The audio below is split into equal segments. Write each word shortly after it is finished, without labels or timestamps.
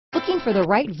Looking for the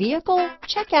right vehicle?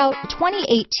 Check out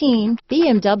 2018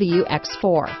 BMW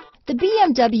X4. The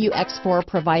BMW X4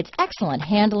 provides excellent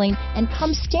handling and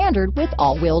comes standard with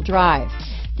all-wheel drive.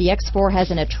 The X4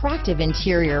 has an attractive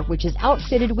interior which is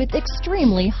outfitted with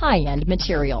extremely high-end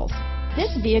materials.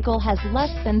 This vehicle has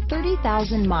less than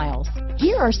 30,000 miles.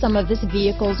 Here are some of this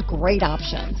vehicle's great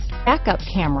options: backup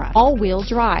camera, all-wheel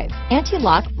drive,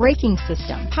 anti-lock braking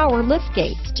system, power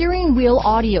liftgate, steering wheel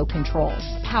audio controls,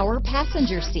 power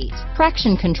passenger seat,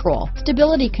 traction control,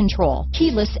 stability control,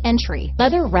 keyless entry,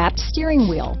 leather-wrapped steering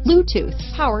wheel, Bluetooth,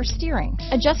 power steering,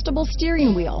 adjustable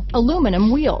steering wheel,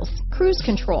 aluminum wheels, cruise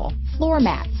control, floor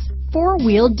mats,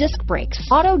 four-wheel disc brakes,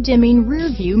 auto-dimming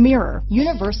rear-view mirror,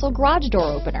 universal garage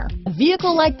door opener. A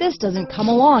vehicle like this doesn't come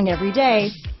along every day.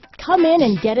 Come in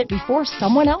and get it before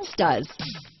someone else does.